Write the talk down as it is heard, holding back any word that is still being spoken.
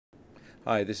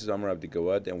Hi, this is Amr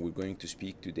Abdigawad, and we're going to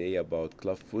speak today about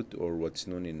clubfoot, or what's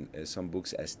known in some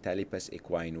books as talipes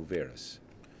equinovarus.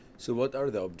 So what are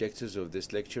the objectives of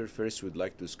this lecture? First, we'd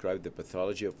like to describe the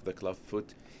pathology of the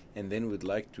clubfoot, and then we'd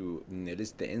like to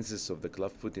list the incidence of the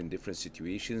clubfoot in different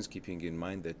situations, keeping in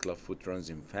mind that clubfoot runs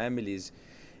in families.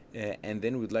 And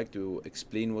then we'd like to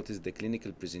explain what is the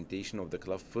clinical presentation of the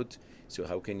clubfoot. So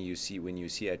how can you see, when you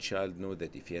see a child, know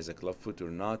that if he has a clubfoot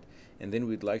or not? And then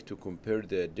we'd like to compare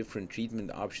the different treatment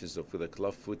options of the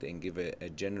clubfoot and give a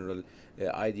general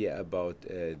idea about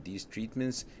these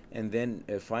treatments. And then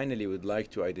finally, we'd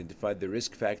like to identify the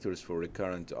risk factors for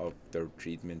recurrent of their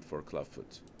treatment for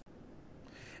clubfoot.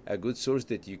 A good source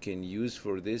that you can use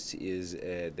for this is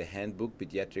the handbook,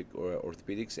 Pediatric or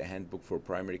Orthopedics, a handbook for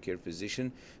primary care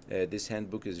physician. This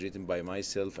handbook is written by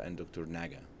myself and Dr.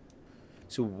 Naga.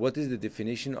 So what is the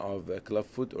definition of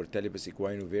clubfoot or talipes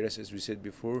equinovarus? As we said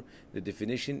before, the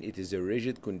definition, it is a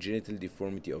rigid congenital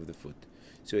deformity of the foot.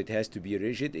 So it has to be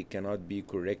rigid, it cannot be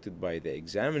corrected by the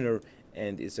examiner,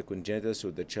 and it's a congenital,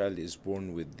 so the child is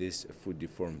born with this foot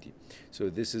deformity. So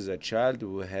this is a child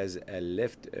who has a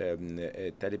left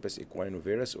talipes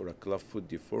equinovarus or a clubfoot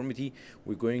deformity.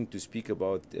 We're going to speak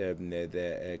about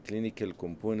the clinical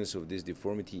components of this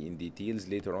deformity in details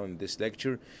later on in this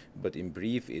lecture, but in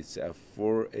brief,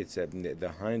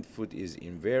 the hind foot is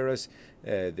invarus,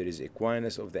 there is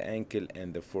equinus of the ankle,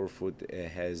 and the forefoot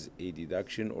has a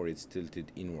deduction, or it's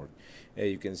tilted inward.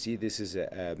 You can see this is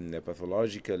a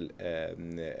pathological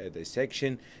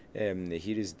dissection.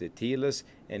 Here is the talus,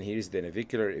 and here is the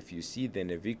navicular. If you see, the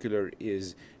navicular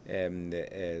is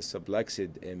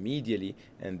subluxed medially,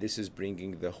 and this is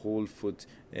bringing the whole foot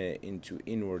into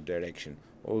inward direction.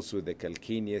 Also, the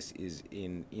calcaneus is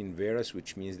in inverus,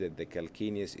 which means that the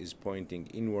calcaneus is pointing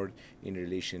inward in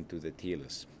relation to the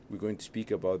talus. We're going to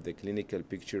speak about the clinical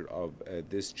picture of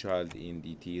this child in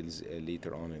details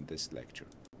later on in this lecture.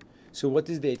 So what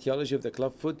is the etiology of the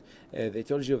clubfoot? The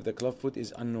etiology of the clubfoot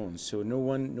is unknown. So no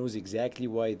one knows exactly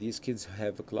why these kids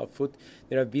have a clubfoot.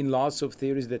 There have been lots of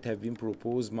theories that have been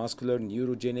proposed: muscular,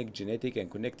 neurogenic, genetic, and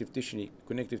connective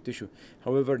tissue.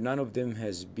 However, none of them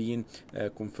has been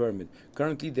confirmed.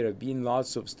 Currently, there have been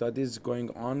lots of studies going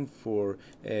on for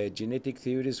genetic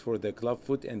theories for the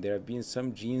clubfoot, and there have been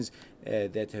some genes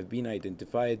that have been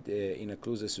identified in a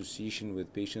close association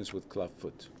with patients with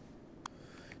clubfoot.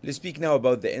 Let's speak now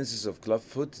about the incidence of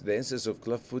clubfoot. The incidence of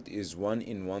clubfoot is 1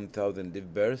 in 1,000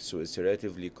 live births, so it's a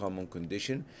relatively common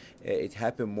condition. It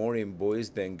happens more in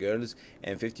boys than girls,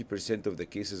 and 50% of the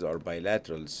cases are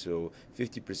bilateral. So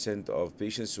 50% of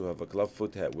patients who have a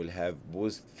clubfoot will have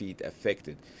both feet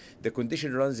affected. The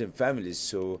condition runs in families,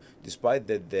 so despite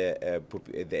that the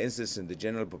incidence in the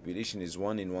general population is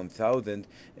 1 in 1,000,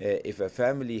 if a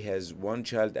family has one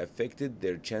child affected,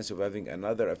 their chance of having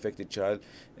another affected child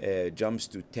jumps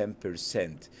to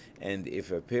 10%. And if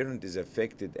a parent is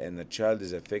affected and a child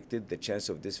is affected, the chance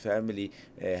of this family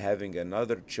having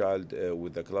another child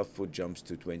with a clubfoot jumps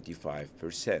to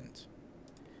 25%.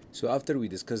 So after we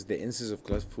discuss the incidence of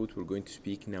clubfoot, we're going to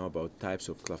speak now about types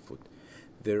of clubfoot.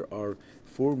 There are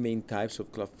 4 main types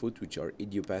of clubfoot, which are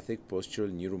idiopathic,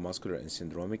 postural, neuromuscular, and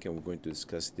syndromic, and we're going to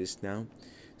discuss this now.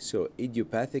 So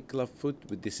idiopathic clubfoot,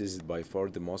 this is by far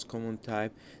the most common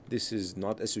type. This is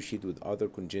not associated with other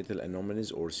congenital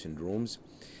anomalies or syndromes,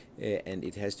 and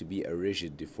it has to be a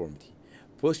rigid deformity.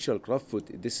 Postural clubfoot,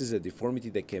 this is a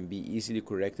deformity that can be easily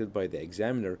corrected by the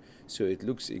examiner, so it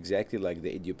looks exactly like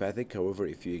the idiopathic. However,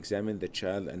 if you examine the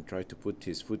child and try to put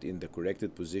his foot in the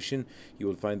corrected position, you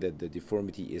will find that the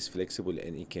deformity is flexible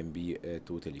and it can be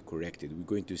totally corrected. We're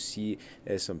going to see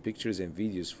some pictures and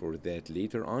videos for that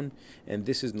later on, and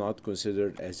this is not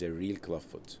considered as a real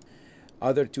clubfoot.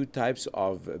 Other 2 types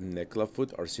of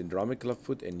clubfoot are syndromic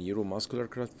clubfoot and neuromuscular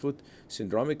clubfoot.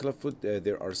 Syndromic clubfoot,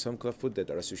 there are some clubfoot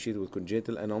that are associated with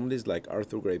congenital anomalies like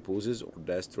arthrogryposis or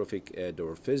dystrophic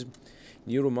dwarfism.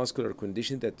 Neuromuscular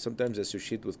conditions that sometimes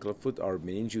associate with clubfoot are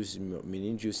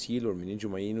meningoceal or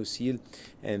meningomyelocele,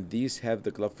 and these have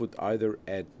the clubfoot either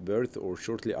at birth or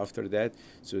shortly after that.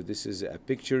 So this is a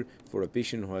picture for a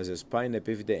patient who has a spina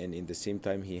bifida, and in the same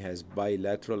time he has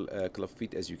bilateral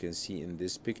clubfoot, as you can see in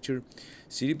this picture.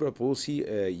 Cerebral palsy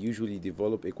usually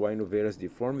develop equinovarus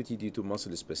deformity due to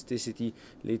muscle spasticity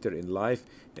later in life.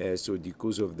 So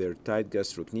because of their tight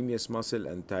gastrocnemius muscle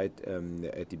and tight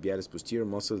tibialis posterior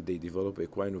muscle, they develop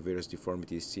equinovarus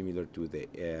deformity similar to the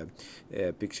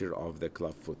picture of the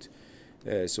clubfoot.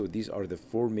 So these are the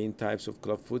 4 main types of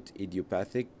clubfoot: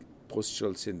 idiopathic,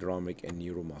 postural, syndromic, and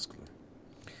neuromuscular.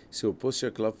 So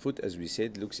postural clubfoot, as we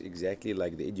said, looks exactly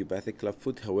like the idiopathic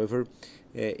clubfoot. However,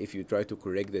 If you try to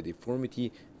correct the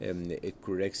deformity, it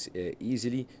corrects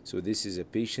easily. So this is a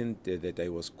patient that I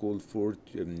was called for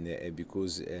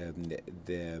because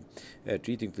the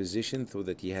treating physician thought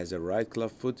that he has a right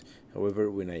clubfoot.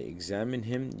 However, when I examine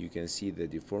him, you can see the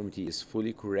deformity is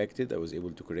fully corrected. I was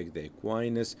able to correct the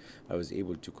equinus. I was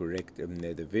able to correct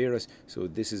the varus. So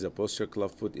this is a postural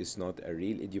clubfoot. It's not a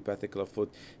real idiopathic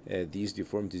clubfoot. These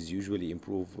deformities usually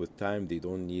improve with time. They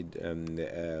don't need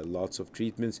lots of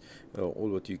treatments. All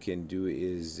what you can do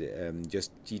is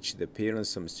just teach the parents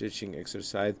some stretching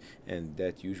exercise, and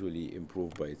that usually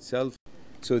improves by itself.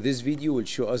 So this video will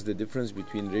show us the difference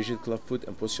between rigid clubfoot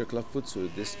and postural clubfoot. So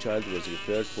this child was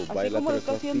referred for bilateral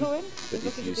clubfoot, but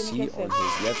if you see on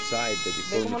his left side, the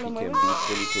deformity can be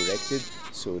fully corrected.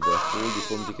 So the whole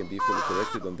deformity can be fully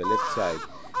corrected on the left side.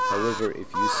 However,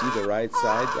 if you see the right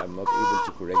side, I'm not able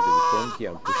to correct the deformity.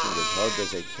 I'm pushing as hard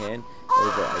as I can.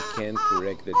 However, I can't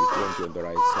correct the deformity on the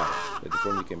right side. The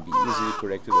deformity can be easily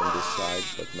corrected on this side,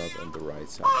 but not on the right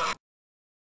side.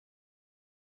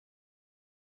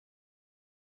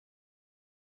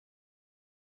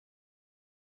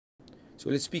 So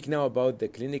let's speak now about the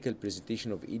clinical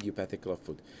presentation of idiopathic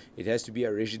clubfoot. It has to be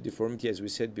a rigid deformity, as we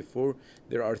said before.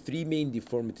 There are three main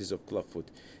deformities of clubfoot.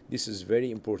 This is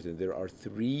very important. There are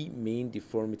three main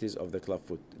deformities of the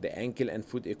clubfoot: the ankle and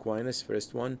foot equinus,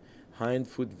 first one, hind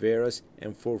foot varus,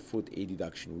 and forefoot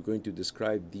adduction. We're going to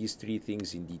describe these three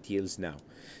things in details now.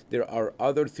 There are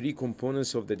other three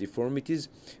components of the deformities,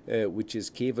 which is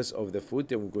cavus of the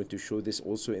foot, and we're going to show this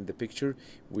also in the picture.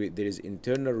 There is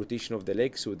internal rotation of the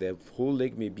leg, so the whole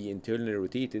leg may be internally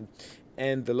rotated.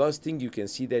 And the last thing, you can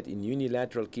see that in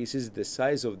unilateral cases, the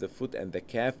size of the foot and the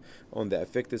calf on the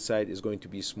affected side is going to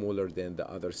be smaller than the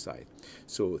other side.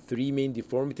 So three main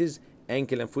deformities: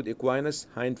 ankle and foot equinus,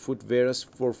 hind foot varus,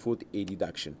 forefoot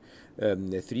adduction.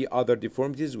 The three other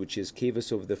deformities, which is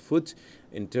cavus of the foot,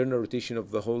 internal rotation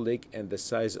of the whole leg, and the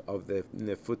size of the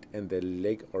foot and the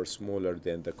leg are smaller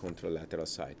than the contralateral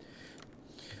side.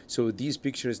 So these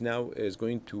pictures now is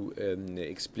going to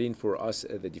explain for us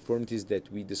the deformities that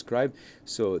we described.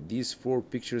 So these four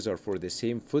pictures are for the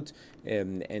same foot,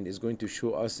 and is going to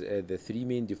show us the three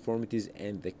main deformities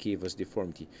and the cavus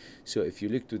deformity. So if you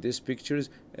look to these pictures,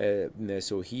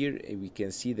 so here we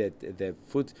can see that the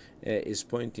foot is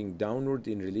pointing downward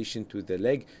in relation to the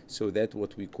leg. So that's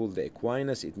what we call the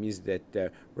equinus. It means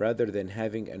that rather than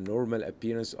having a normal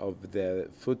appearance of the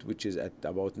foot, which is at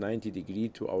about 90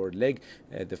 degrees to our leg,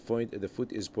 the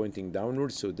foot is pointing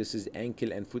downward. So this is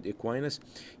ankle and foot equinus.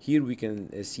 Here we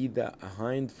can see the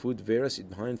hind foot varus.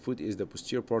 The hind foot is the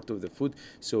posterior part of the foot.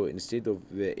 So instead of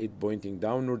it pointing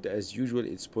downward as usual,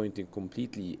 it's pointing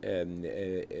completely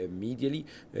medially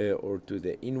or to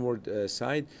the inward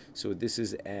side. So this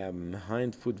is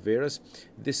hind foot varus.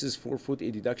 This is forefoot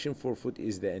adduction. Forefoot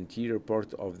is the anterior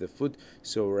part of the foot.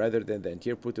 So rather than the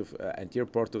anterior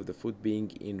part of the foot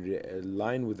being in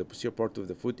line with the posterior part of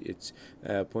the foot, it's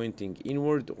pointing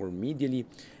inward or medially.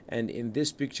 And in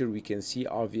this picture we can see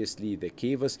obviously the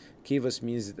cavus. Cavus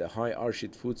means the high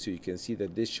arched foot. So you can see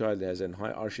that this child has a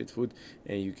high arched foot,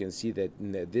 and you can see that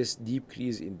this deep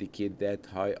crease indicate that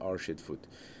high arched foot.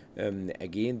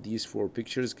 Again, these four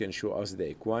pictures can show us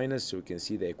the equinus. So we can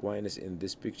see the equinus in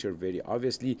this picture very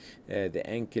obviously. The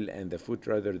ankle and the foot,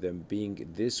 rather than being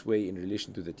this way in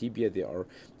relation to the tibia, they are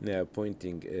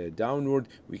pointing downward.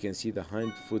 We can see the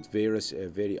hind foot varus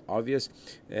very obvious.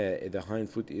 The hind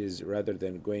foot is, rather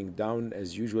than going down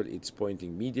as usual, it's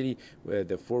pointing medially.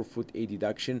 The forefoot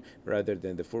adduction, rather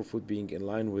than the forefoot being in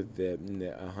line with the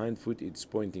hind foot, it's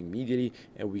pointing medially,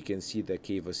 and we can see the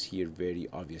cavus here very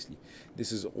obviously.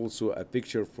 This is also a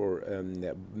picture for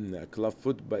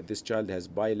clubfoot, but this child has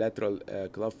bilateral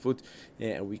clubfoot,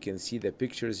 and we can see the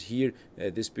pictures here.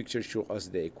 This picture shows us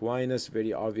the equinus,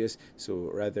 very obvious.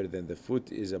 So rather than the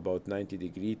foot is about 90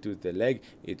 degrees to the leg,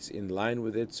 it's in line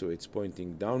with it, so it's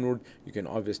pointing downward. You can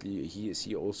obviously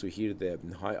see also here the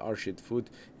high arched foot,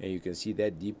 and you can see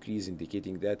that deep crease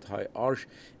indicating that high arch,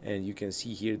 and you can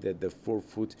see here that the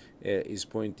forefoot is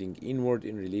pointing inward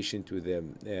in relation to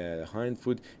the hind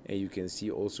foot, and you can see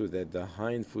also that the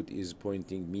hind foot is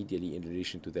pointing medially in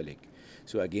relation to the leg.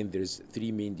 So again, there's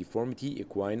three main deformity: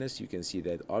 equinus, you can see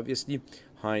that obviously;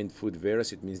 hind foot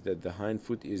varus, it means that the hind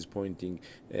foot is pointing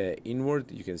inward.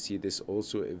 You can see this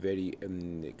also very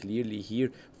clearly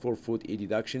here. Forefoot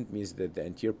adduction means that the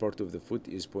anterior part of the foot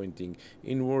is pointing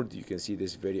inward. You can see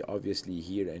this very obviously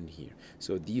here and here.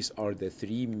 So these are the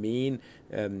three main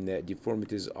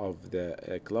deformities of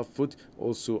the clubfoot.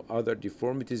 Also, other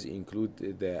deformities include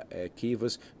the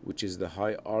cavus, which is the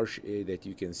high arch that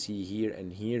you can see here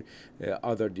and here.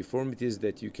 Other deformities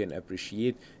that you can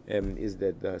appreciate is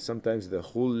that sometimes the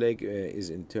whole leg is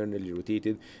internally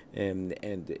rotated, and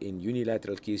in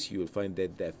unilateral case you will find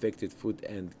that the affected foot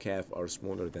and calf are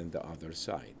smaller than the other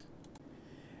side.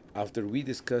 After we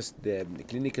discussed the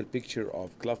clinical picture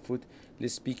of clubfoot,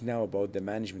 let's speak now about the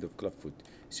management of clubfoot.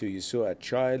 So you saw a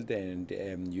child and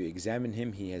you examine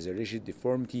him. He has a rigid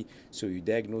deformity, so you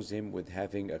diagnose him with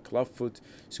having a clubfoot.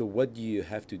 So what do you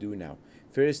have to do now?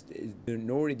 First,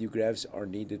 no radiographs are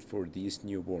needed for these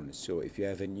newborns. So if you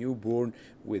have a newborn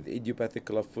with idiopathic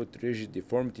clubfoot rigid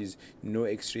deformities, no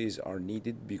x-rays are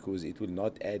needed because it will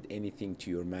not add anything to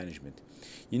your management.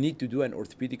 You need to do an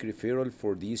orthopedic referral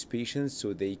for these patients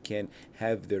so they can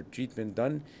have their treatment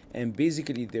done. And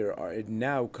basically there are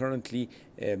now currently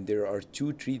there are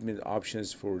two treatment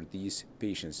options for these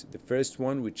patients. The first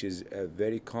one, which is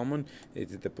very common,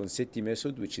 is the Ponseti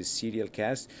Method, which is serial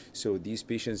cast. So these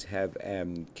patients have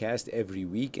cast every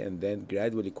week and then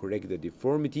gradually correct the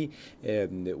deformity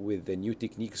with the new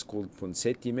techniques called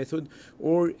Ponseti Method,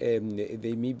 or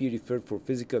they may be referred for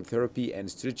physical therapy and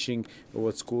stretching,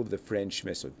 what's called the French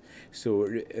method. So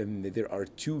there are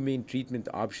two main treatment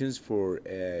options for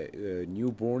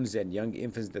newborns and young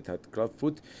infants that have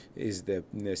clubfoot, is the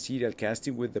serial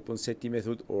casting with the Ponseti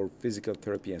Method or physical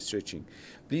therapy and stretching.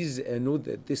 Please note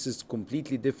that this is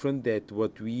completely different than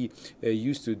what we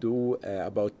used to do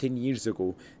about 10 years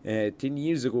ago. 10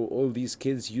 years ago, all these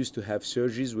kids used to have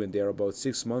surgeries when they are about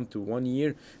 6 months to 1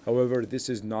 year. However, this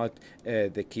is not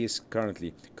the case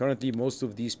currently. Currently, most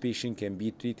of these patients can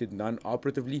be treated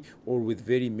non-operatively or with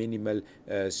very minimal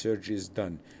surgeries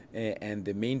done. And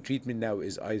the main treatment now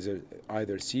is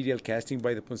either serial casting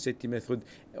by the Ponseti Method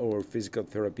or physical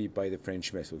therapy by the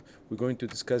French method. We're going to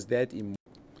discuss that in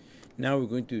Now we're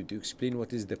going to explain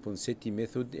what is the Ponseti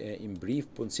Method in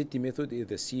brief. Ponseti Method is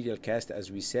the serial cast,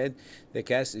 as we said. The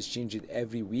cast is changed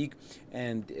every week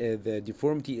and the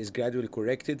deformity is gradually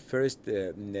corrected. First,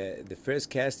 the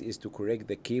first cast is to correct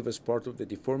the cavus part of the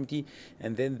deformity,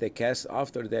 and then the cast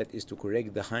after that is to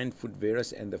correct the hind foot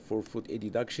varus and the forefoot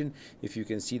adduction. If you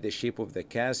can see the shape of the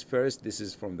cast first, this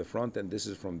is from the front and this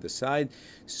is from the side.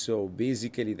 So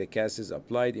basically the cast is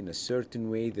applied in a certain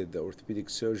way that the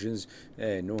orthopedic surgeons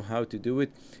know how to do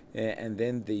it, and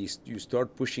then you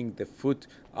start pushing the foot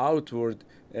outward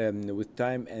with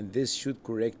time, and this should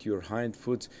correct your hind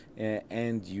foot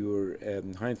and your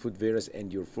hind foot varus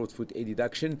and your forefoot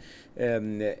adduction.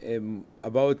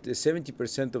 About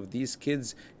 70% of these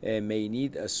kids may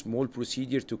need a small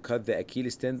procedure to cut the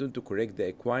Achilles tendon to correct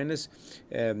the equinus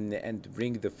and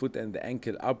bring the foot and the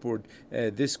ankle upward.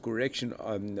 This correction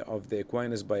of the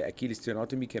equinus by Achilles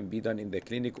tenotomy can be done in the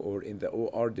clinic or in the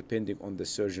OR depending on the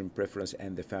surgeon preference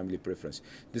and the family preference.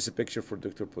 This is a picture for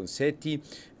Dr. Ponseti,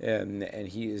 and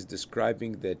he is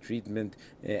describing the treatment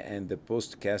and the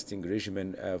post-casting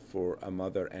regimen for a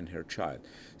mother and her child.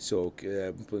 So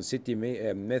Ponseti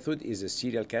Method is a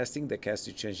serial casting. The cast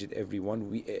is changed every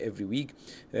week.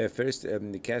 First,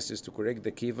 the cast is to correct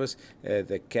the cavus.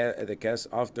 The cast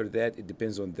after that, it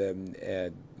depends on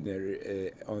the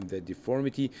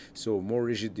deformity. So more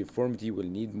rigid deformity will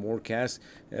need more cast.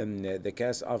 The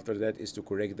cast after that is to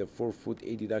correct the forefoot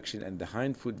adduction and the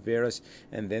hind foot varus,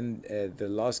 and then the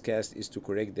last cast is to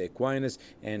correct the equinus.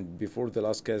 And before the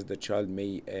last cast, the child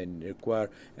may require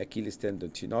Achilles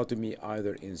tendon tenotomy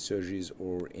either in surgeries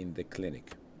or in the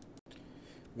clinic.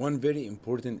 One very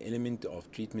important element of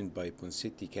treatment by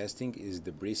Ponseti casting is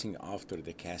the bracing after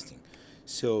the casting.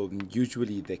 So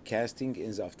usually the casting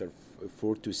is after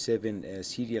 4 to 7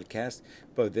 serial casts,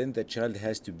 but then the child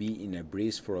has to be in a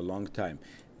brace for a long time.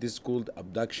 This is called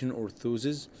abduction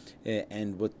orthosis,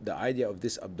 and what the idea of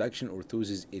this abduction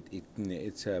orthosis,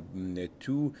 it's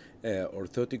two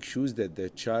orthotic shoes that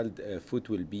the child foot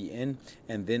will be in,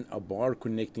 and then a bar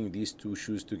connecting these two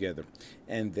shoes together,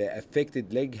 and the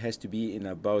affected leg has to be in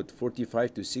about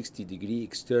 45 to 60 degree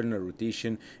external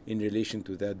rotation in relation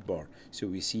to that bar. So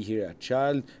we see here a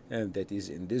child that is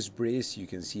in this brace. You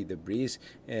can see the brace,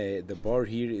 the bar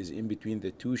here is in between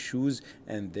the two shoes,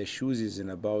 and the shoes is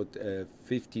in about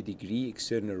 50 degree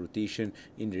external rotation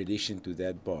in relation to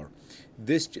that bar.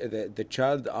 The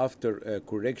child after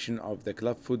correction of the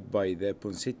clubfoot by the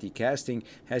Ponseti casting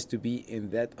has to be in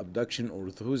that abduction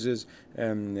orthosis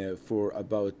for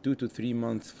about 2 to 3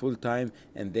 months full time,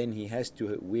 and then he has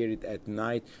to wear it at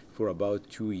night for about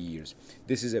 2 years.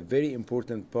 This is a very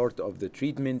important part of the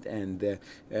treatment, and the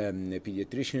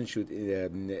pediatrician should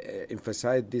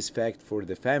emphasize this fact for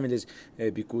the families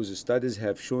because studies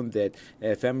have shown that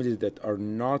families that are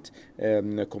not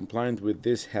compliant with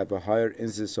this have a higher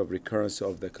incidence of recurrence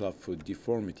of the clubfoot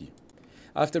deformity.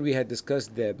 After we had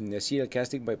discussed the serial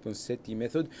casting by Ponseti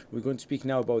method, we're going to speak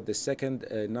now about the second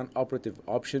non-operative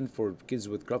option for kids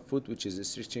with clubfoot, which is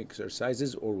stretching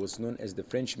exercises, or what's known as the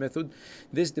French method.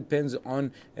 This depends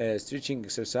on stretching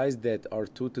exercise that are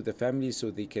taught to the family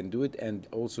so they can do it, and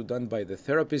also done by the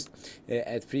therapist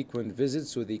at frequent visits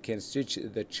so they can stretch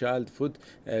the child foot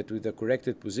to the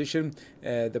corrected position.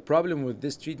 The problem with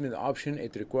this treatment option,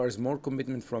 it requires more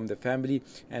commitment from the family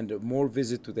and more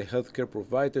visit to the healthcare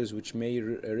providers, which may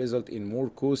result in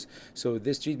more costs. So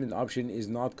this treatment option is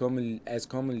not as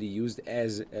commonly used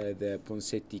as the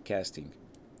Ponseti casting.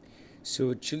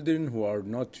 So children who are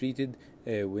not treated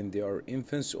when they are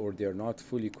infants, or they are not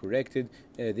fully corrected,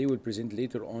 they will present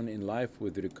later on in life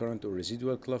with recurrent or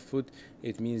residual clubfoot.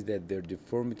 It means that their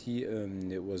deformity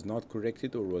was not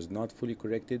corrected or was not fully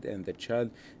corrected, and the child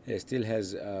still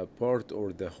has part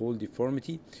or the whole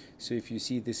deformity. So if you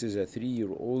see, this is a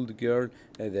 3-year-old girl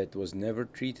that was never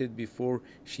treated before.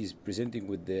 She's presenting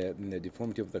with the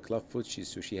deformity of the clubfoot.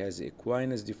 So she has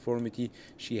equinus deformity.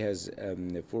 She has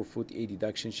forefoot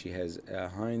adduction. She has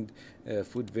hind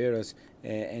foot varus.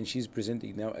 And she's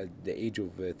presenting now at the age of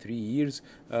 3 years.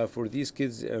 For these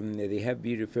kids, they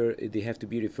have to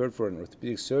be referred for an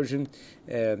orthopedic surgeon.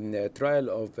 A trial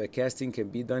of casting can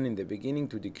be done in the beginning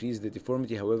to decrease the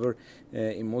deformity. However,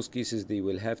 in most cases, they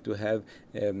will have to have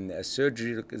a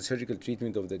surgical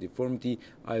treatment of the deformity,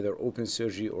 either open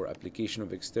surgery or application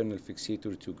of external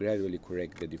fixator to gradually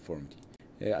correct the deformity.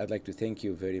 I'd like to thank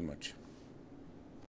you very much.